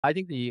I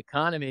think the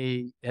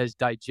economy has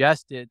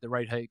digested the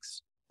rate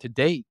hikes to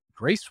date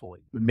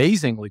gracefully,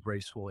 amazingly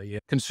gracefully.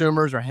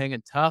 Consumers are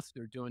hanging tough.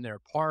 They're doing their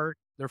part.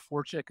 They're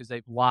fortunate because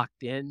they've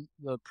locked in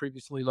the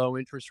previously low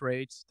interest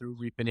rates through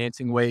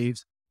refinancing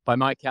waves. By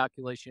my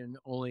calculation,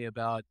 only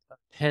about a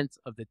tenth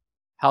of the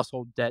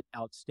household debt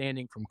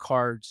outstanding from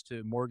cards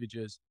to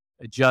mortgages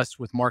adjusts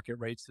with market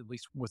rates at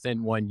least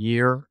within 1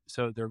 year.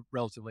 So they're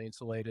relatively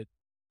insulated.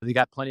 They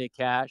got plenty of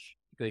cash,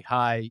 particularly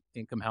high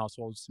income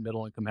households,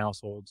 middle income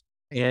households.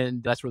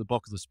 And that's where the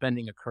bulk of the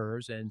spending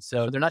occurs. And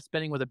so they're not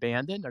spending with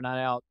abandon. They're not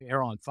out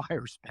hair on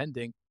fire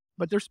spending,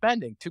 but they're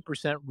spending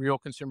 2% real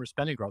consumer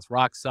spending growth,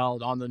 rock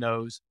solid on the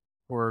nose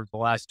for the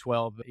last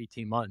 12,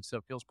 18 months. So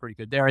it feels pretty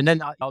good there. And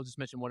then I'll just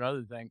mention one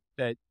other thing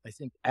that I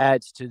think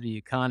adds to the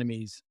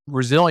economy's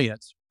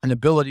resilience and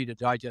ability to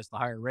digest the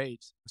higher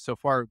rates so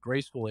far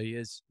gracefully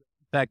is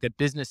the fact that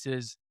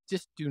businesses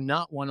just do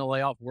not want to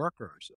lay off workers.